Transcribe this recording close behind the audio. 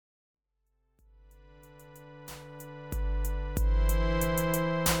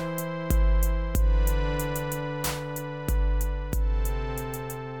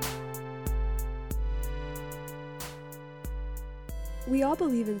we all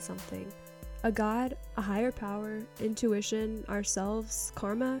believe in something. A God, a higher power, intuition, ourselves,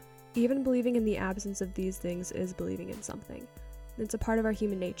 karma. Even believing in the absence of these things is believing in something. It's a part of our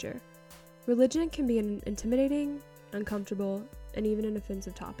human nature. Religion can be an intimidating, uncomfortable, and even an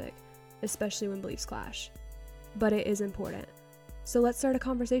offensive topic, especially when beliefs clash. But it is important. So let's start a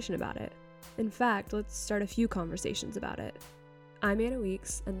conversation about it. In fact, let's start a few conversations about it. I'm Anna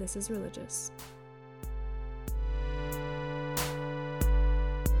Weeks, and this is Religious.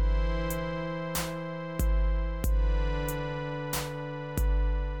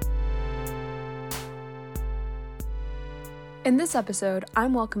 In this episode,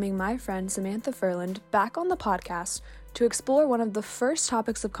 I'm welcoming my friend Samantha Furland back on the podcast to explore one of the first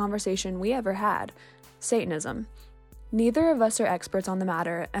topics of conversation we ever had, Satanism. Neither of us are experts on the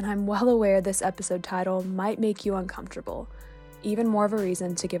matter, and I'm well aware this episode title might make you uncomfortable. Even more of a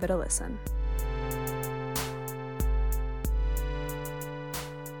reason to give it a listen.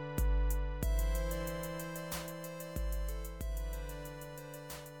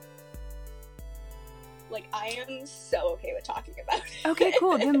 Like, I am so okay with talking about it. Okay,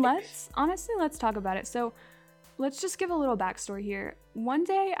 cool. Then let's talk about it. So let's just give a little backstory here. One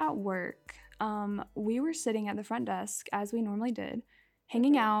day at work, we were sitting at the front desk, as we normally did,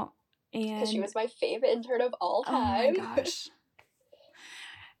 hanging out. And because she was my favorite intern of all time. Oh my gosh.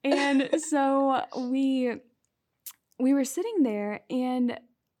 And so we were sitting there, and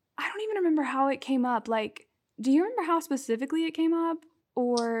I don't even remember how it came up. Like, do you remember how specifically it came up?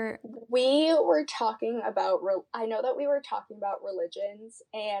 Or we were talking about, I know that we were talking about religions,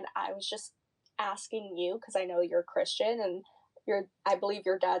 and I was just asking you, because I know you're a Christian, and I believe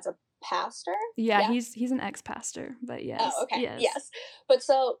your dad's a pastor? Yeah, he's an ex-pastor, but yes. Oh, okay, yes. But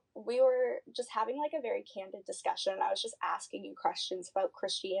so we were just having like a very candid discussion, and I was just asking you questions about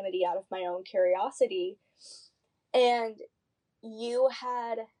Christianity out of my own curiosity, and you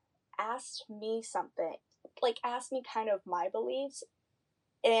had asked me something, like asked me kind of my beliefs,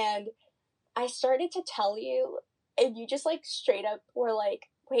 and I started to tell you, and you just like straight up were like,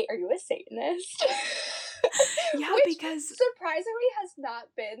 wait, are you a Satanist? Yeah, which because surprisingly has not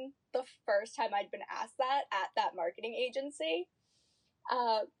been the first time I'd been asked that at that marketing agency.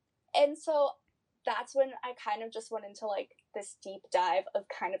 And so that's when I kind of just went into like this deep dive of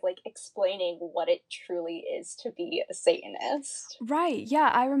kind of like explaining what it truly is to be a Satanist. Right, yeah,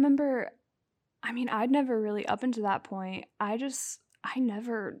 I remember, I mean, I'd never really, up until that point, I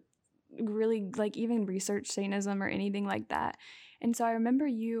never really like even researched Satanism or anything like that. And so I remember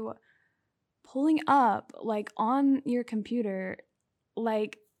you pulling up like on your computer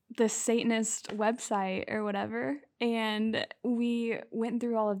like the Satanist website or whatever, and we went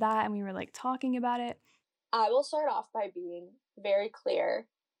through all of that and we were like talking about it. I will start off by being very clear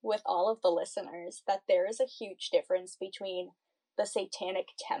with all of the listeners that there is a huge difference between the Satanic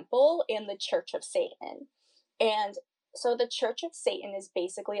Temple and the Church of Satan. And so the Church of Satan is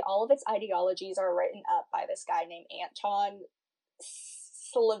basically, all of its ideologies are written up by this guy named Anton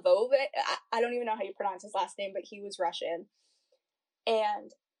Slavovic. I don't even know how you pronounce his last name, but he was Russian.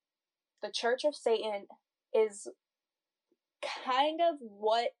 And the Church of Satan is kind of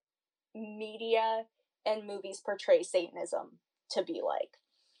what media and movies portray Satanism to be like.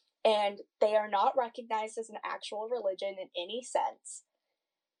 And they are not recognized as an actual religion in any sense.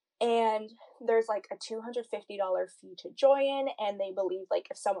 And there's like a $250 fee to join, and they believe like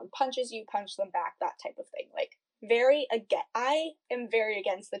if someone punches you, punch them back, that type of thing. Like, I am very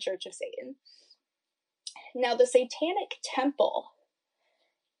against the Church of Satan. Now, the Satanic Temple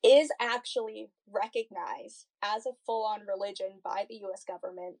is actually recognized as a full-on religion by the U.S.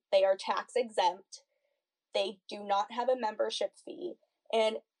 government. They are tax exempt. They do not have a membership fee.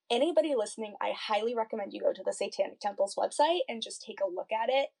 And anybody listening, I highly recommend you go to the Satanic Temple's website and just take a look at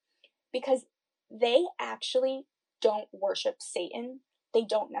it, because they actually don't worship Satan. They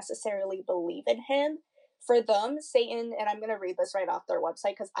don't necessarily believe in him. For them, Satan, and I'm going to read this right off their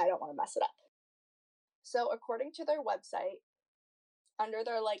website because I don't want to mess it up. So according to their website, under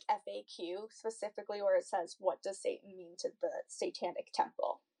their like FAQ, specifically where it says, what does Satan mean to the Satanic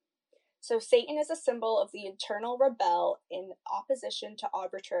Temple? So Satan is a symbol of the eternal rebel in opposition to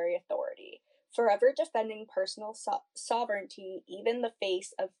arbitrary authority, forever defending personal sovereignty, even in the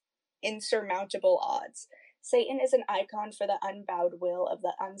face of insurmountable odds. Satan is an icon for the unbowed will of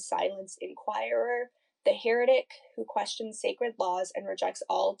the unsilenced inquirer, the heretic who questions sacred laws and rejects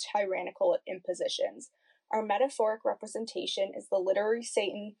all tyrannical impositions. Our metaphoric representation is the literary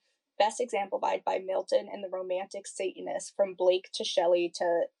Satan, best exemplified by Milton and the romantic Satanists, from Blake to Shelley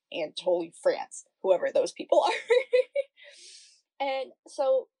to Anatole France, whoever those people are. And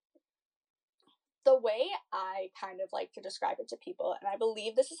so the way I kind of like to describe it to people, and I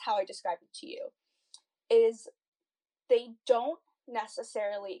believe this is how I describe it to you, is they don't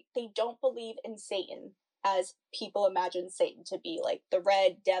believe in Satan as people imagine Satan to be, like the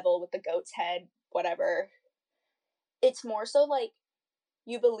red devil with the goat's head, whatever. It's more so like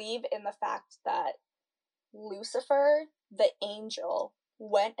you believe in the fact that Lucifer, the angel,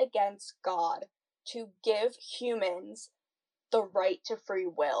 went against God to give humans the right to free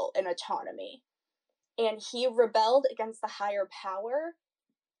will and autonomy. And he rebelled against the higher power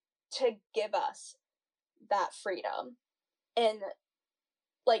to give us that freedom. And,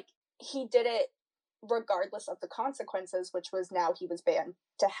 like, he did it regardless of the consequences, which was now he was banned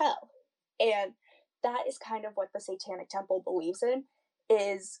to hell. And that is kind of what the Satanic Temple believes in,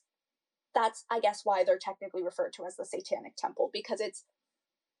 that's, I guess, why they're technically referred to as the Satanic Temple, because it's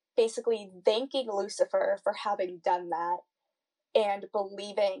basically thanking Lucifer for having done that and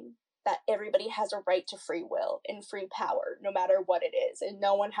believing that everybody has a right to free will and free power, no matter what it is, and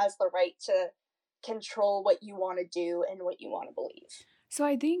no one has the right to control what you want to do and what you want to believe. So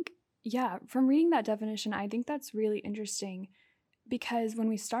I think, yeah, from reading that definition, I think that's really interesting, because when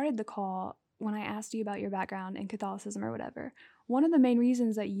we started the call, when I asked you about your background in Catholicism or whatever, one of the main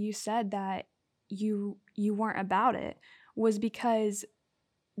reasons that you said that you weren't about it was because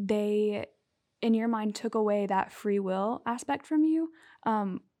they, in your mind, took away that free will aspect from you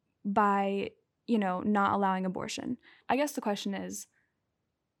by, not allowing abortion. I guess the question is,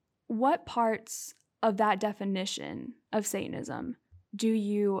 what parts of that definition of Satanism do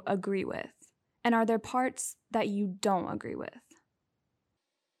you agree with? And are there parts that you don't agree with?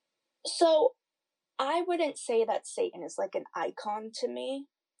 So I wouldn't say that Satan is like an icon to me,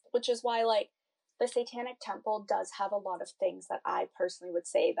 which is why, like, the Satanic Temple does have a lot of things that I personally would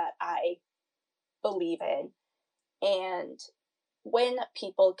say that I believe in. And when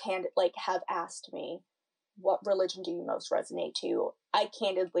people have asked me, what religion do you most resonate to, I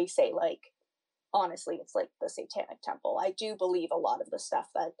candidly say, like, honestly, it's like the Satanic Temple. I do believe a lot of the stuff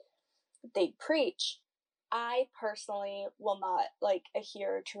that they preach. I personally will not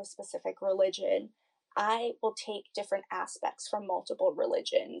adhere to a specific religion. I will take different aspects from multiple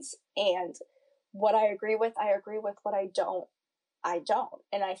religions, and what I agree with, I agree with. What I don't.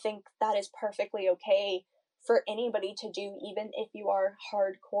 And I think that is perfectly okay for anybody to do, even if you are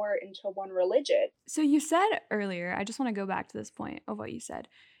hardcore into one religion. So you said earlier, I just want to go back to this point of what you said.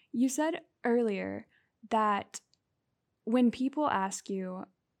 You said earlier that when people ask you,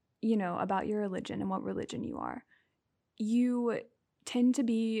 about your religion and what religion you are, you tend to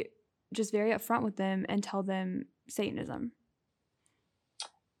be just very upfront with them and tell them Satanism.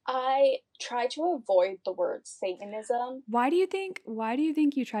 I try to avoid the word Satanism. Why do you think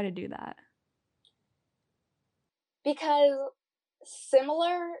you try to do that? Because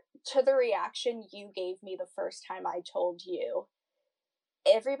similar to the reaction you gave me the first time I told you,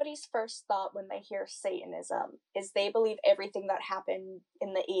 everybody's first thought when they hear Satanism is they believe everything that happened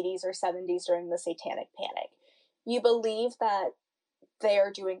in the 80s or 70s during the Satanic Panic. You believe that they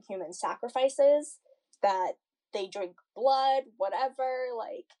are doing human sacrifices, that they drink blood, whatever,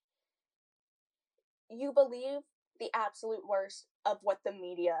 you believe the absolute worst of what the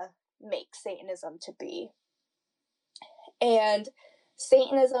media makes Satanism to be. And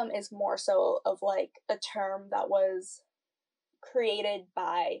Satanism is more so of a term that was created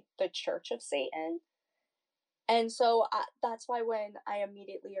by the Church of Satan. And so that's why when I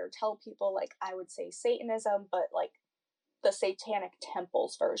immediately tell people, I would say Satanism, but the Satanic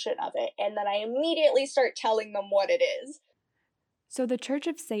Temple's version of it. And then I immediately start telling them what it is. So the Church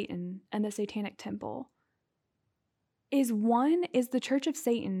of Satan and the Satanic Temple, is the Church of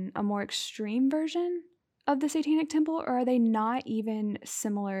Satan a more extreme version of the Satanic Temple, or are they not even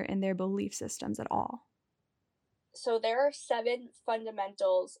similar in their belief systems at all? So there are 7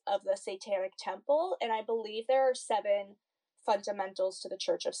 fundamentals of the Satanic Temple, and I believe there are 7 fundamentals to the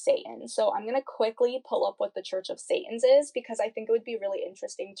Church of Satan. So I'm going to quickly pull up what the Church of Satan's is, because I think it would be really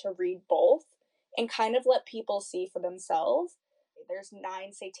interesting to read both and kind of let people see for themselves. There's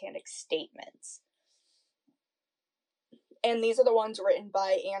 9 satanic statements. And these are the ones written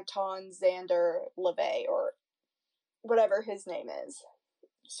by Anton Xander LaVey, or whatever his name is.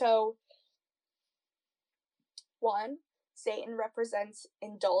 So, 1, Satan represents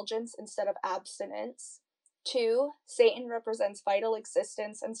indulgence instead of abstinence. 2, Satan represents vital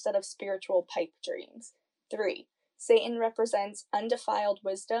existence instead of spiritual pipe dreams. 3, Satan represents undefiled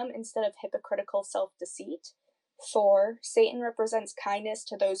wisdom instead of hypocritical self-deceit. 4, Satan represents kindness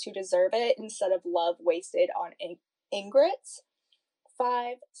to those who deserve it instead of love wasted on ingrates.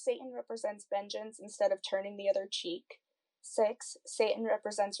 5, Satan represents vengeance instead of turning the other cheek. 6, Satan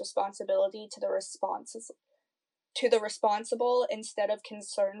represents responsibility to the responsible instead of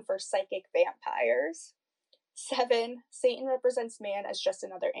concern for psychic vampires. 7, Satan represents man as just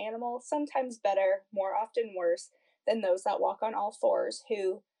another animal, sometimes better, more often worse, than those that walk on all fours,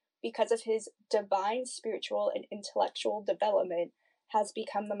 who, because of his divine spiritual and intellectual development, has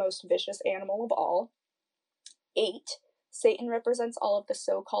become the most vicious animal of all. 8, Satan represents all of the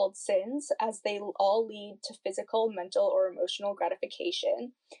so-called sins, as they all lead to physical, mental, or emotional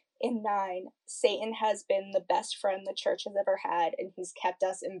gratification. And 9, Satan has been the best friend the church has ever had, and he's kept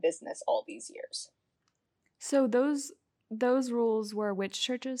us in business all these years. So those rules were which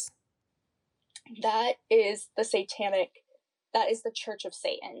churches? That is the Church of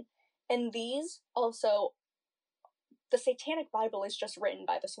Satan. And these also, the Satanic Bible is just written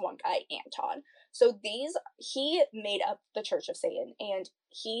by this one guy, Anton. So he made up the Church of Satan, and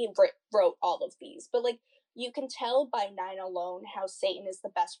he wrote all of these. But, like, you can tell by 9 alone how Satan is the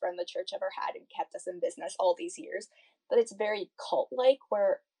best friend the church ever had and kept us in business all these years. But it's very cult-like,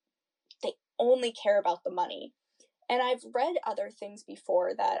 where they only care about the money. And I've read other things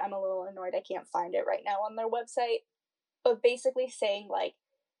before that I'm a little annoyed I can't find it right now on their website, but basically saying, like,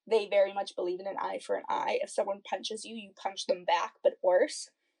 they very much believe in an eye for an eye. If someone punches you, you punch them back, but worse.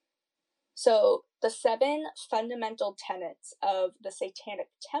 So the 7 fundamental tenets of the Satanic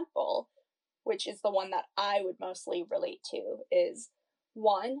Temple, which is the one that I would mostly relate to, is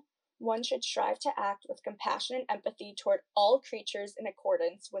 1, one should strive to act with compassion and empathy toward all creatures in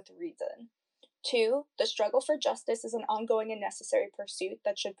accordance with reason. 2, the struggle for justice is an ongoing and necessary pursuit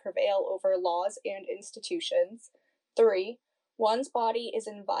that should prevail over laws and institutions. 3, one's body is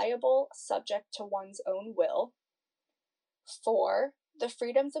inviolable, subject to one's own will. 4, the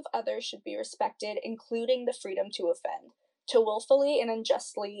freedoms of others should be respected, including the freedom to offend. To willfully and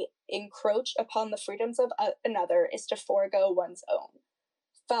unjustly encroach upon the freedoms of another is to forego one's own.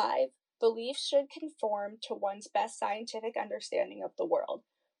 5, beliefs should conform to one's best scientific understanding of the world.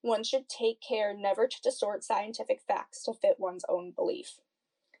 One should take care never to distort scientific facts to fit one's own belief.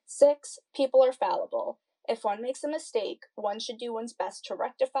 6, people are fallible. If one makes a mistake, one should do one's best to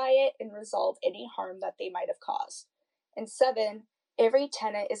rectify it and resolve any harm that they might have caused. And 7, every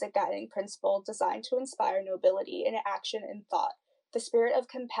tenet is a guiding principle designed to inspire nobility in action and thought. The spirit of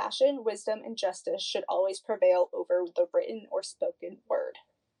compassion, wisdom, and justice should always prevail over the written or spoken word.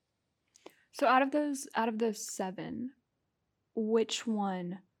 So out of those 7, which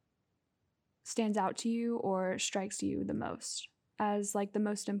one stands out to you or strikes you the most as, like, the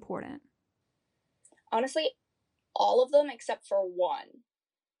most important? Honestly, all of them except for 1.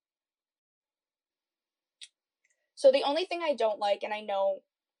 So the only thing I don't like, and I know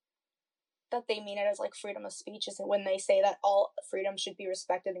that they mean it as, like, freedom of speech, is when they say that all freedom should be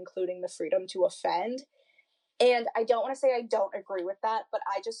respected, including the freedom to offend. And I don't want to say I don't agree with that, but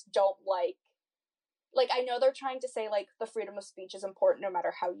I just don't like, I know they're trying to say, like, the freedom of speech is important no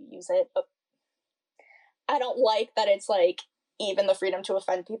matter how you use it, but I don't like that it's, like, even the freedom to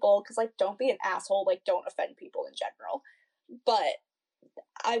offend people, because, like, don't be an asshole, like, don't offend people in general. But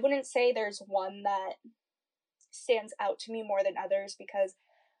I wouldn't say there's one that stands out to me more than others, because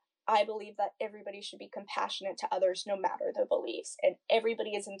I believe that everybody should be compassionate to others no matter their beliefs, and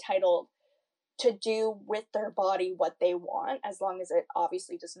everybody is entitled to do with their body what they want, as long as it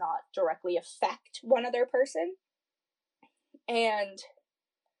obviously does not directly affect one other person. And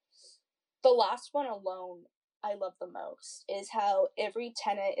the last one alone I love the most is how every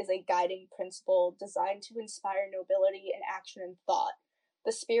tenet is a guiding principle designed to inspire nobility in action and thought.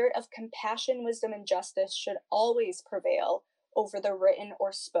 The spirit of compassion, wisdom, and justice should always prevail over the written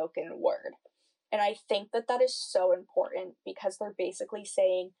or spoken word. And I think that is so important, because they're basically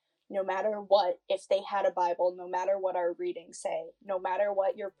saying, no matter what, if they had a Bible, no matter what our readings say, no matter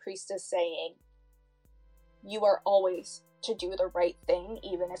what your priest is saying, you are always to do the right thing,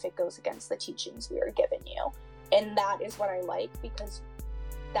 even if it goes against the teachings we are given you. And that is what I like, because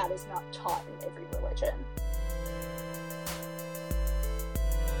that is not taught in every religion.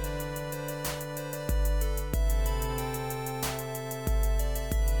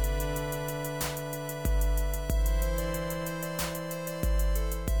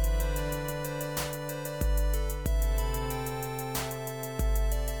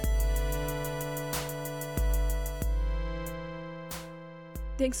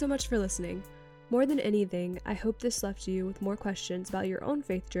 Thanks so much for listening. More than anything, I hope this left you with more questions about your own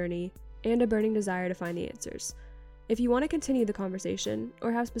faith journey and a burning desire to find the answers. If you want to continue the conversation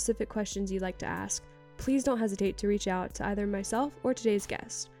or have specific questions you'd like to ask, please don't hesitate to reach out to either myself or today's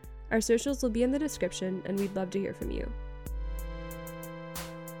guest. Our socials will be in the description, and we'd love to hear from you.